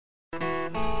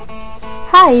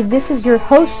Hi, this is your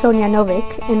host Sonia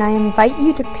Novick, and I invite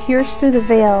you to pierce through the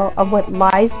veil of what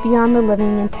lies beyond the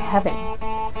living into heaven.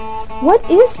 What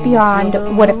is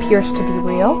beyond what appears to be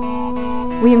real?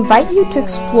 We invite you to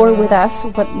explore with us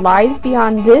what lies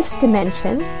beyond this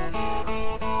dimension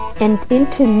and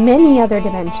into many other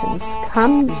dimensions.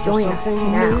 Come join us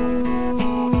now.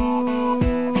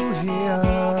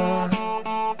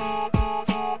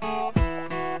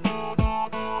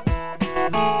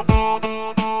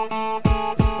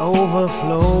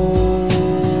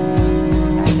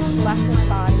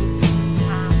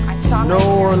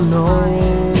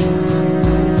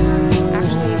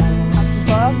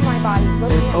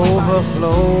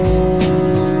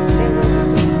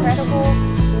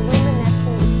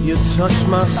 Touch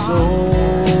my soul.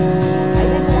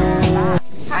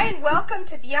 Hi and welcome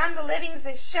to Beyond the Living's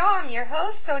The Show. I'm your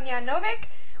host, Sonia Novick,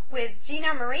 with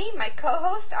Gina Marie, my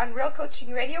co-host on Real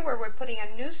Coaching Radio, where we're putting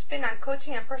a new spin on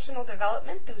coaching and personal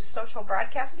development through social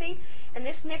broadcasting. And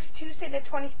this next Tuesday, the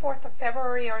 24th of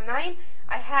February or 9,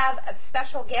 I have a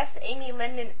special guest, Aimée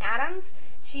Lyndon-Adams.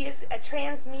 She is a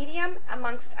trance medium,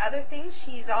 amongst other things.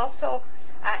 She's also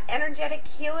energetic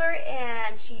healer,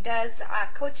 and she does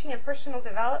coaching and personal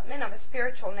development of a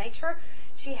spiritual nature.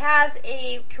 She has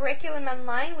a curriculum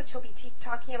online, which she'll be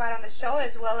talking about on the show,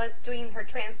 as well as doing her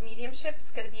trance mediumship.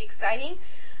 It's going to be exciting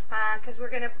because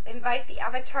we're going to invite the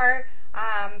avatar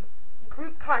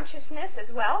group consciousness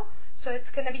as well. So it's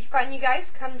going to be fun, you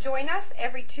guys. Come join us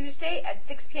every Tuesday at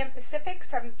 6 p.m. Pacific,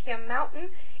 7 p.m.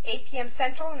 Mountain, 8 p.m.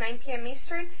 Central, 9 p.m.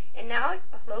 Eastern. And now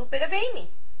a little bit of Aimée.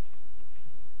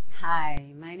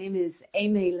 Hi, my name is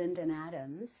Aimée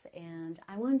Lyndon-Adams, and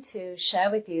I want to share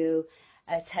with you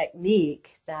a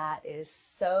technique that is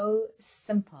so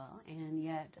simple and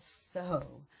yet so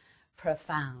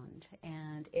profound.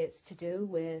 And it's to do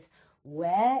with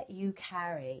where you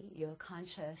carry your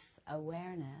conscious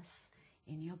awareness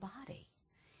in your body.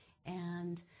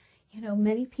 And you know,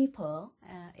 many people,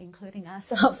 including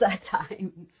ourselves at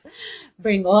times,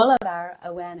 bring all of our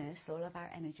awareness, all of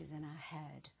our energies in our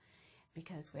head,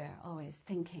 because we're always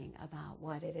thinking about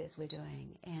what it is we're doing.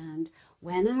 And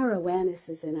when our awareness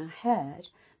is in our head,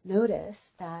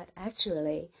 notice that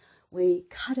actually we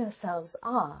cut ourselves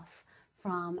off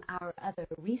from our other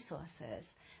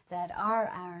resources that are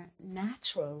our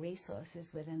natural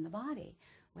resources within the body.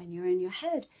 When you're in your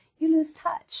head, you lose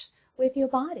touch with your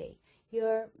body.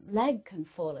 Your leg can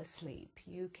fall asleep.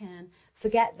 You can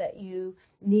forget that you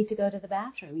need to go to the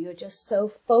bathroom. You're just so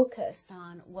focused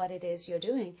on what it is you're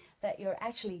doing that you're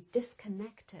actually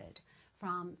disconnected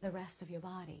from the rest of your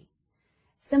body.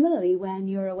 Similarly, when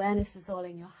your awareness is all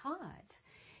in your heart,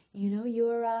 you know,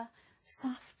 you're a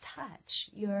soft touch.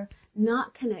 You're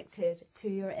not connected to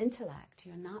your intellect.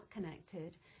 You're not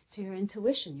connected to your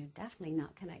intuition. You're definitely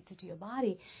not connected to your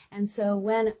body. And so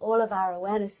when all of our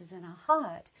awareness is in our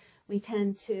heart, we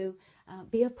tend to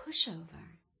be a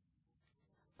pushover.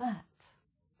 But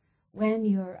when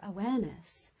your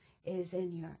awareness is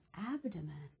in your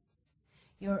abdomen,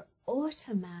 you're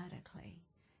automatically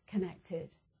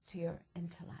connected to your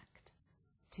intellect,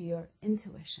 to your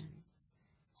intuition,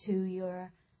 to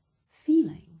your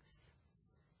feelings,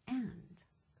 and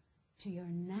to your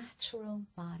natural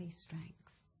body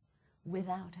strength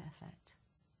without effort.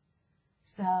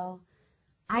 So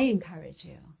I encourage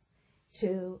you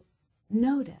to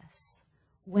notice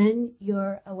when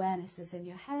your awareness is in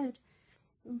your head.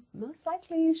 Most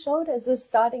likely your shoulders are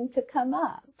starting to come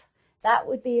up. That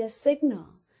would be a signal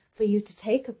for you to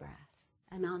take a breath,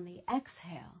 and on the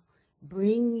exhale,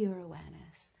 bring your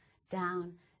awareness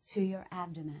down to your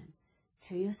abdomen,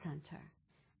 to your center,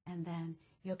 and then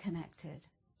you're connected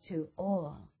to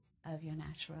all of your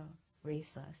natural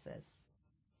resources.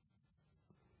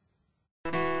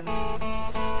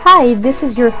 Hi, this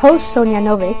is your host Sonia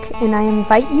Novick, and I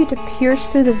invite you to pierce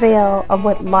through the veil of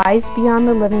what lies beyond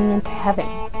the living into heaven.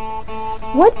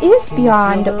 What is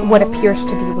beyond what appears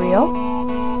to be real?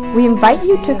 We invite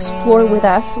you to explore with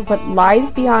us what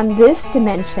lies beyond this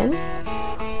dimension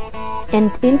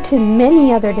and into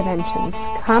many other dimensions.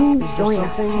 Come join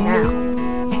us now.